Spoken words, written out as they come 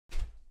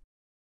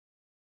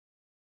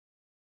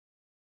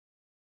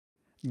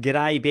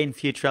G'day, Ben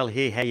Futrell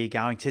here. How you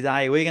going?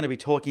 Today we're going to be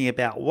talking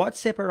about what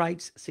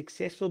separates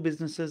successful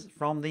businesses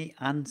from the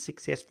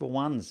unsuccessful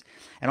ones.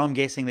 And I'm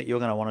guessing that you're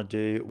going to want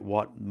to do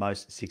what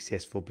most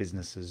successful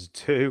businesses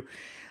do.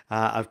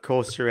 Of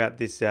course, throughout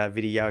this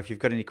video, if you've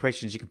got any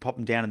questions, you can pop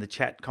them down in the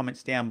chat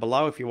comments down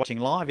below if you're watching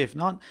live. If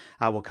not,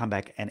 we'll come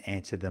back and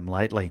answer them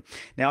lately.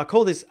 Now, I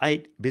call this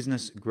 8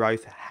 business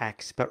growth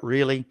hacks, but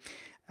really,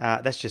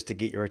 that's just to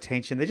get your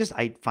attention. They're just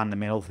 8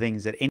 fundamental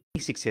things that any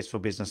successful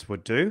business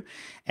would do,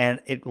 and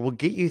it will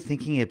get you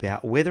thinking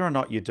about whether or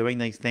not you're doing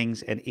these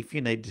things and if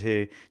you need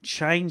to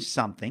change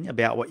something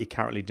about what you're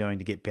currently doing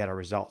to get better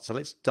results. So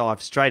let's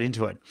dive straight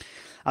into it.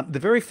 The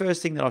very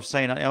first thing that I've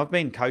seen, I've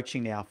been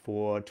coaching now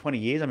for 20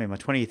 years. I'm in my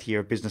 20th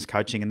year of business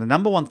coaching. And the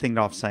number one thing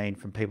that I've seen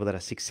from people that are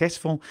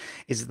successful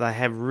is that they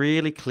have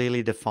really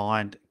clearly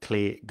defined,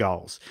 clear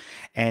goals.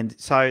 And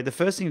so the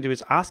first thing to do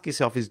is ask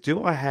yourself is,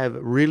 do I have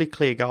really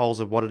clear goals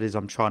of what it is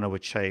I'm trying to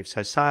achieve?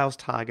 So sales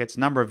targets,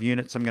 number of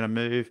units I'm going to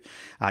move.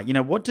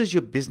 What does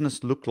your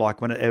business look like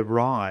when it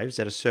arrives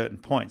at a certain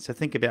point? So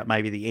think about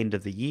maybe the end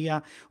of the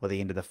year or the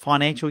end of the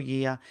financial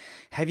year.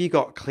 Have you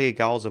got clear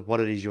goals of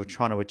what it is you're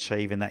trying to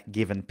achieve in that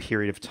given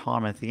period of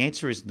time? And if the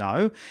answer is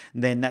no,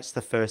 then that's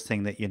the first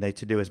thing that you need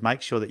to do is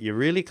make sure that you're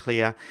really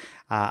clear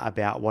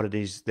about what it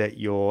is that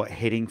you're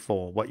heading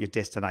for, what your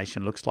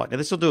destination looks like. Now,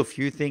 this will do a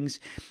few things.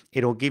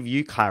 It'll give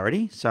you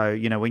clarity. So,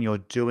 when you're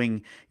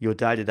doing your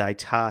day-to-day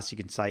tasks, you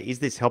can say, is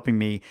this helping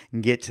me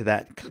get to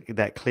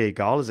that clear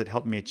goal? Is it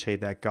helping me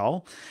achieve that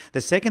goal?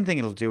 The second thing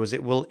it'll do is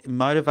it will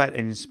motivate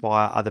and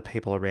inspire other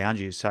people around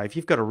you. So if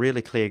you've got a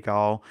really clear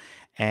goal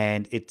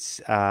and it's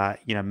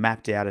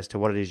mapped out as to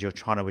what it is you're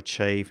trying to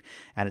achieve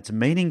and it's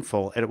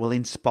meaningful, it will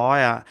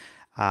inspire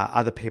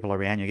other people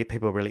around you, get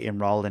people really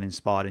enrolled and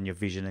inspired in your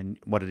vision and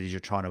what it is you're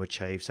trying to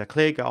achieve. So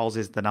clear goals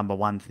is the number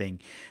one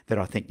thing that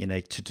I think you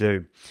need to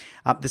do.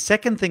 The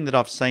second thing that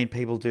I've seen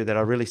people do that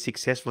are really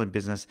successful in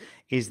business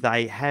is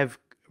they have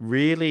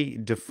really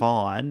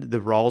defined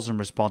the roles and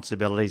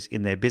responsibilities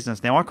in their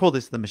business. Now, I call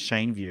this the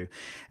machine view,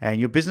 and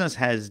your business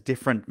has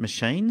different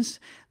machines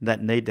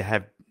that need to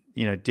have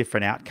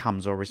different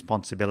outcomes or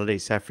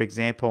responsibilities. So for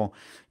example,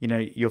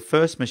 your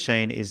first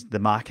machine is the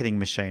marketing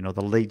machine or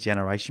the lead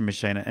generation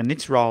machine, and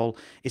its role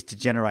is to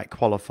generate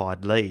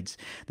qualified leads.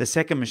 The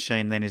second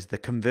machine then is the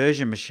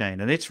conversion machine,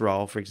 and its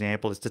role, for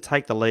example, is to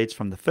take the leads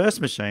from the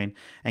first machine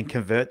and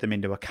convert them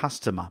into a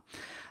customer.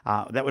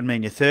 That would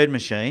mean your third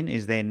machine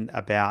is then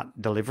about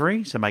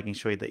delivery, so making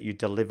sure that you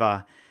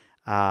deliver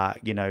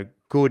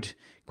good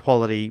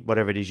quality,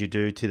 whatever it is you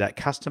do to that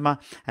customer.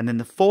 And then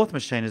the fourth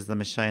machine is the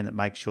machine that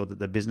makes sure that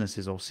the business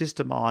is all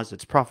systemized,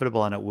 it's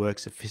profitable, and it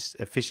works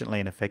efficiently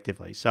and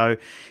effectively. So,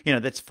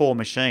 that's 4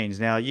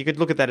 machines. Now, you could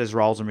look at that as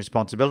roles and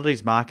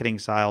responsibilities: marketing,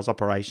 sales,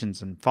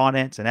 operations, and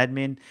finance and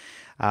admin.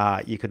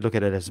 You could look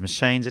at it as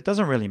machines. It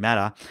doesn't really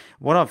matter.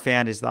 What I've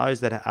found is those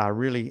that are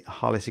really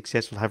highly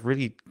successful have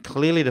really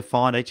clearly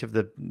defined each of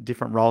the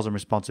different roles and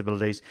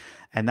responsibilities,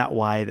 and that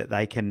way that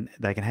they can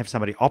have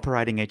somebody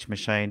operating each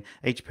machine.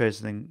 Each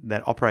person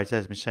that operates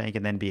that machine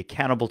can then be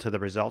accountable to the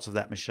results of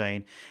that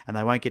machine, and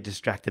they won't get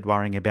distracted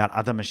worrying about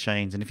other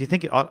machines. And if you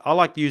think, I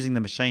like using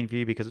the machine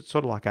view because it's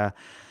sort of like a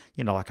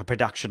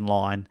production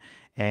line,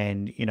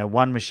 and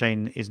one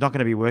machine is not going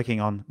to be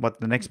working on what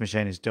the next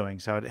machine is doing,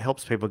 so it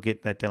helps people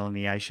get that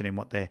delineation in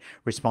what they're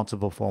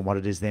responsible for and what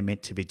it is they're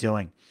meant to be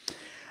doing.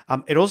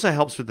 It also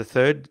helps with the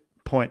third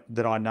point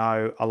that I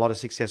know a lot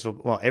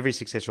of every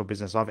successful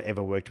business I've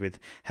ever worked with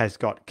has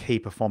got key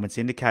performance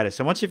indicators.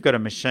 So once you've got a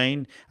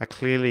machine, a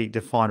clearly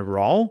defined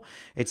role,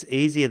 it's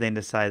easier then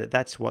to say that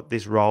that's what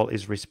this role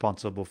is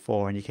responsible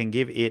for, and you can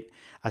give it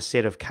a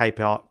set of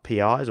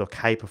KPIs or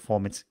key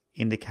performance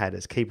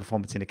indicators.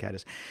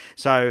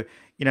 So,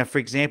 for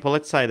example,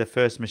 let's say the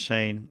first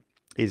machine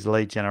is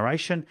lead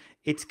generation.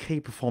 Its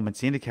key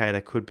performance indicator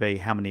could be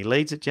how many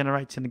leads it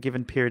generates in a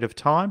given period of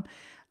time.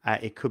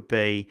 It could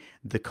be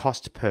the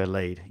cost per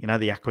lead,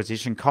 the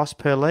acquisition cost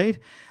per lead.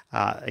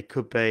 It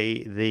could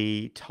be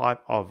the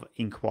type of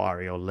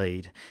inquiry or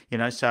lead,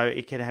 so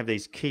it can have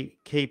these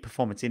key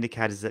performance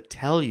indicators that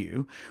tell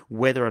you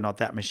whether or not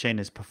that machine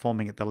is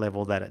performing at the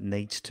level that it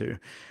needs to.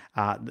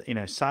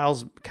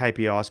 Sales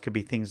KPIs could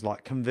be things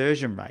like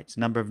conversion rates,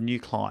 number of new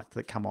clients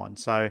that come on.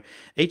 So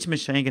each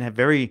machine can have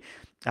very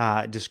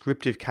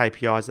descriptive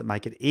KPIs that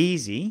make it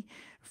easy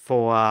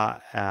for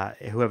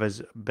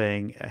whoever's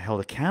being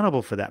held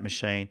accountable for that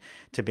machine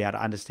to be able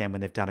to understand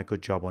when they've done a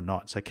good job or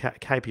not. So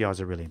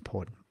KPIs are really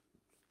important.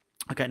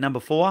 Okay, number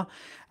 4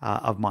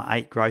 of my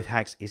 8 growth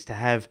hacks is to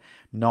have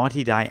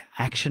 90-day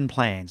action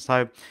plans.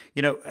 So,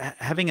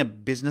 having a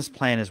business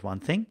plan is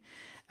one thing.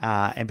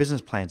 And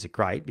business plans are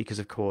great because,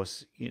 of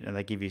course,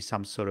 they give you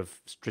some sort of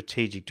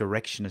strategic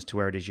direction as to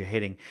where it is you're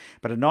heading.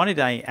 But a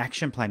 90-day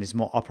action plan is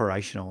more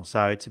operational.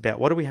 So it's about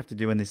what do we have to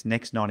do in this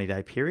next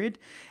 90-day period,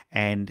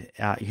 and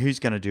who's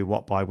going to do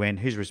what by when,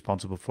 who's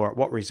responsible for it,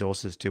 what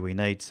resources do we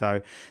need.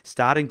 So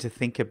starting to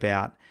think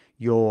about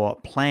your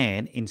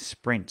plan in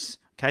sprints.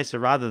 Okay, so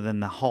rather than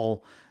the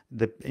whole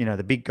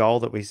the big goal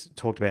that we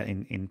talked about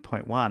in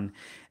point one,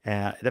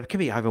 that can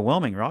be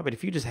overwhelming, right? But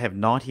if you just have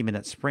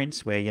 90-minute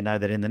sprints where you know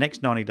that in the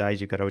next 90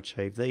 days you've got to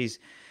achieve these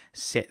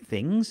set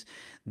things,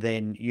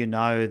 then you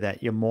know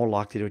that you're more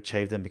likely to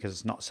achieve them because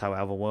it's not so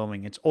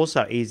overwhelming. It's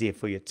also easier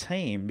for your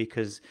team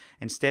because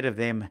instead of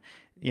them,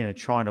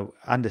 trying to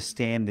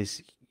understand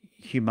this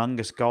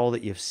humongous goal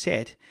that you've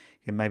set,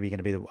 you're maybe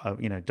going to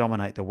be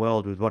dominate the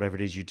world with whatever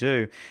it is you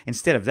do.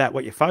 Instead of that,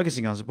 what you're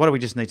focusing on is what do we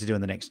just need to do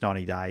in the next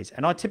 90 days?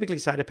 And I typically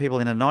say to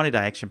people in a 90-day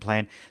action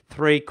plan,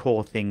 3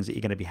 core things that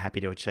you're going to be happy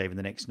to achieve in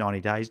the next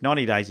 90 days.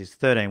 90 days is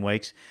 13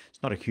 weeks.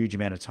 It's not a huge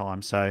amount of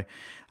time. So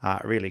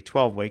really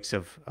 12 weeks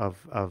of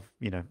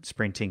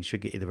sprinting should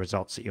get you the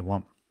results that you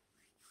want.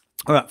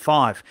 All right,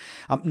 5.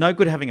 No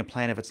good having a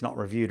plan if it's not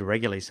reviewed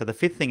regularly. So the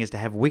 5th thing is to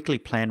have weekly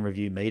plan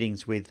review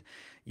meetings with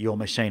your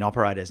machine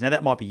operators. Now,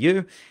 that might be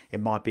you.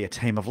 It might be a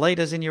team of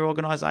leaders in your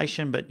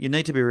organization, but you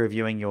need to be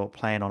reviewing your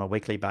plan on a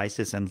weekly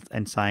basis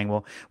and saying,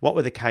 well, what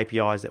were the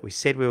KPIs that we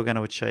said we were going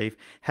to achieve?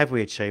 Have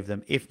we achieved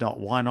them? If not,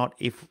 why not?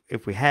 If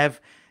we have,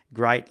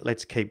 great,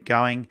 let's keep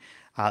going.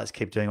 Let's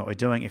keep doing what we're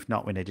doing. If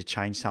not, we need to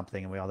change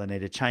something, and we either need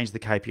to change the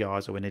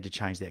KPIs or we need to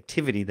change the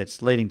activity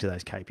that's leading to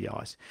those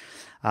KPIs.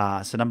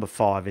 So number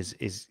 5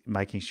 is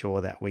making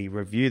sure that we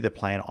review the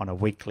plan on a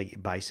weekly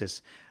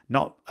basis,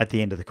 not at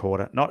the end of the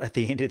quarter, not at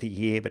the end of the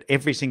year, but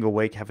every single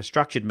week have a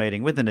structured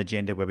meeting with an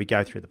agenda where we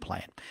go through the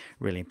plan.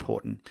 Really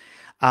important.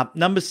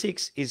 Number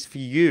 6 is for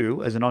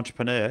you as an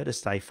entrepreneur to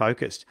stay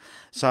focused.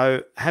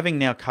 So having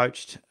now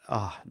coached,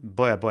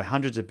 boy,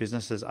 hundreds of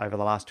businesses over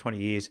the last 20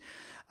 years,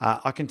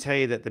 I can tell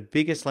you that the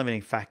biggest limiting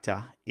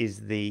factor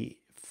is the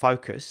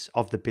focus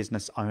of the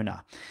business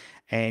owner.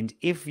 And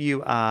if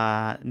you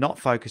are not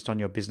focused on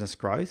your business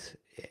growth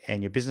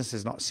and your business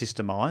is not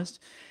systemized,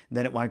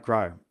 then it won't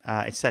grow.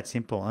 It's that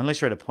simple, unless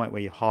you're at a point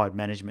where you've hired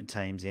management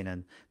teams in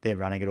and they're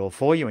running it all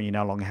for you and you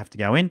no longer have to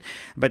go in.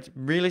 But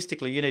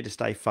realistically, you need to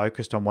stay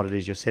focused on what it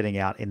is you're setting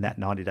out in that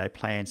 90-day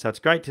plan. So it's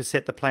great to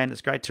set the plan.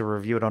 It's great to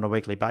review it on a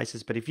weekly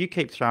basis. But if you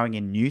keep throwing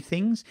in new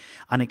things,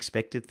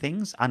 unexpected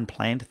things,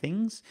 unplanned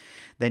things,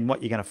 then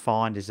what you're going to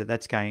find is that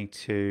that's going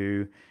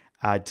to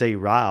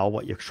derail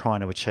what you're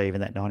trying to achieve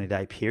in that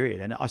 90-day period.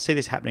 And I see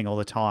this happening all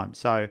the time.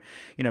 So,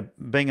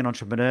 being an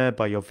entrepreneur,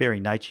 by your very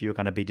nature, you're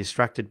going to be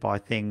distracted by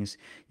things.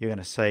 You're going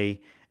to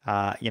see,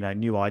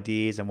 new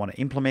ideas and want to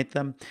implement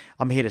them.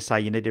 I'm here to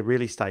say you need to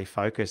really stay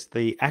focused.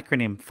 The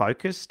acronym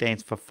FOCUS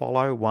stands for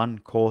Follow One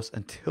Course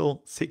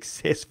Until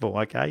Successful,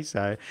 okay?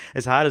 So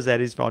as hard as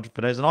that is for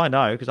entrepreneurs, and I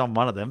know because I'm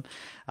one of them,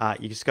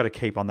 you just got to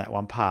keep on that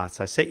one path.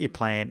 So set your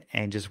plan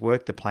and just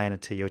work the plan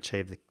until you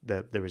achieve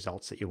the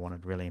results that you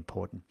wanted. Really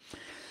important.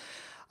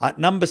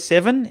 Number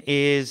 7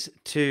 is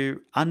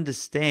to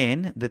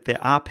understand that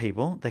there are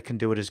people that can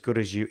do it as good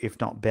as you, if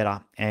not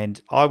better.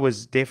 And I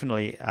was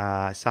definitely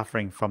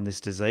suffering from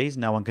this disease.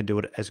 No one can do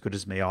it as good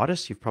as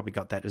me-itis. You've probably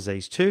got that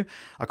disease too.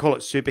 I call it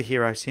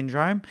superhero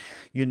syndrome.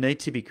 You need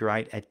to be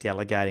great at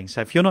delegating.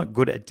 So if you're not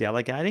good at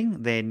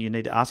delegating, then you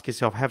need to ask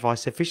yourself, have I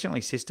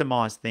sufficiently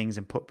systemized things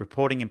and put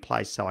reporting in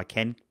place so I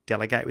can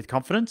delegate with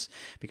confidence?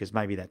 Because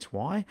maybe that's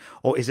why.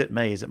 Or is it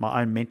me? Is it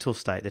my own mental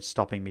state that's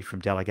stopping me from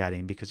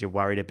delegating because you're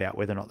worried about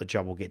whether or not the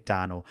job will get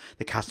done or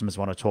the customers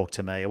want to talk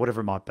to me or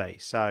whatever it might be?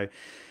 So,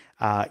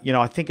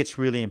 I think it's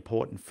really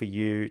important for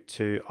you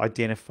to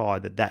identify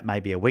that may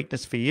be a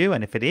weakness for you.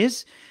 And if it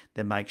is,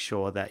 then make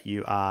sure that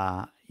you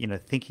are,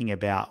 thinking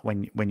about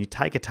when you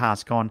take a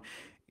task on,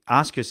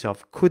 ask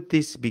yourself, could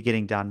this be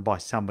getting done by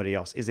somebody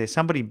else? Is there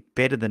somebody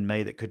better than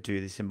me that could do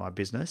this in my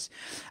business?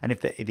 And if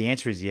the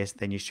answer is yes,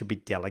 then you should be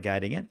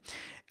delegating it.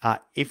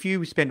 If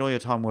you spend all your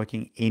time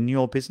working in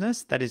your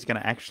business, that is going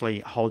to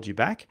actually hold you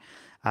back.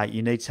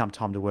 You need some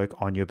time to work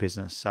on your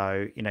business.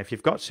 So, if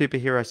you've got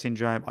superhero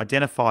syndrome,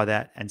 identify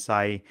that and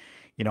say,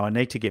 I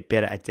need to get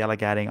better at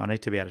delegating. I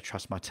need to be able to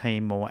trust my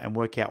team more and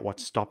work out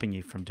what's stopping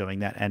you from doing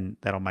that. And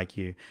that'll make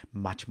you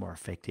much more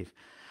effective.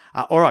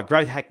 All right,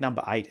 growth hack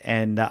number 8.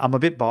 And I'm a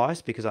bit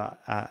biased because, like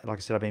I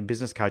said, I've been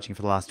business coaching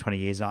for the last 20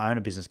 years and I own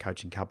a business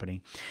coaching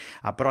company.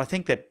 But I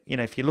think that,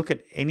 if you look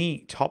at any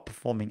top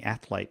performing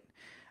athlete,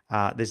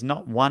 there's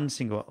not one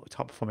single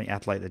top performing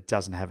athlete that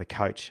doesn't have a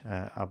coach.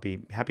 I'll be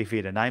happy for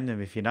you to name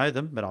them if you know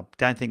them, but I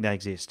don't think they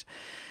exist.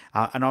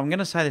 And I'm going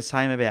to say the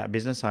same about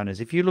business owners.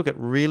 If you look at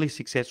really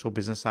successful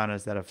business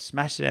owners that have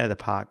smashed it out of the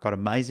park, got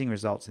amazing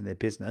results in their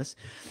business,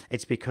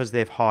 it's because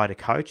they've hired a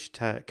coach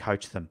to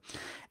coach them.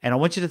 And I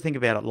want you to think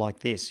about it like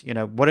this.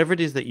 Whatever it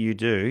is that you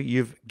do,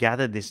 you've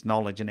gathered this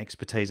knowledge and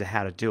expertise of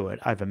how to do it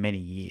over many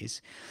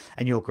years,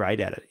 and you're great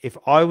at it. If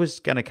I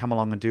was going to come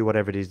along and do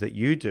whatever it is that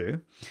you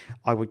do,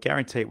 I would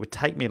guarantee it would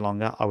take me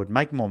longer, I would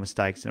make more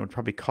mistakes, and it would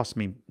probably cost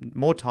me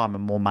more time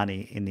and more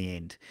money in the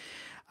end.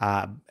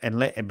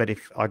 But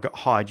if I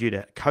hired you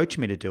to coach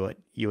me to do it,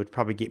 you would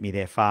probably get me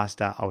there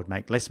faster. I would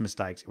make less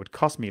mistakes. It would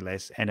cost me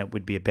less, and it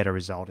would be a better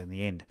result in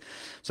the end.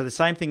 So the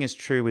same thing is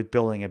true with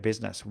building a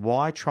business.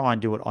 Why try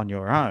and do it on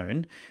your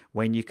own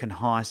when you can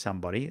hire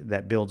somebody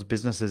that builds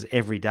businesses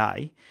every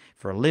day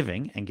for a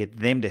living and get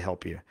them to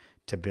help you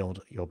to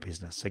build your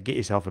business. So get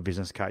yourself a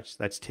business coach.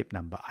 That's tip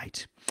number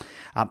 8.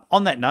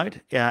 On that note,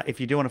 if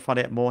you do want to find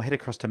out more, head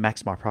across to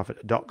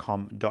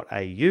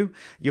maxmyprofit.com.au.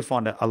 You'll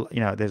find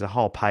there's a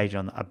whole page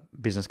on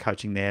business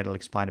coaching there. It'll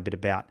explain a bit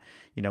about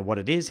what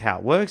it is, how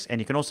it works,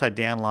 and you can also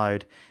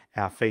download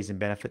our fees and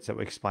benefits that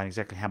will explain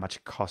exactly how much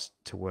it costs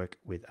to work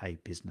with a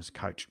business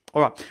coach.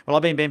 All right. Well,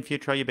 I've been Ben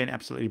Futro. You've been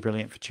absolutely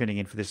brilliant for tuning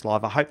in for this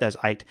live. I hope those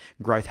 8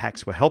 growth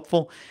hacks were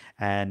helpful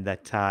and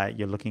that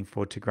you're looking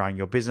forward to growing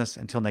your business.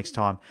 Until next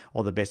time,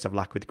 all the best of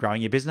luck with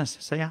growing your business.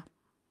 See ya.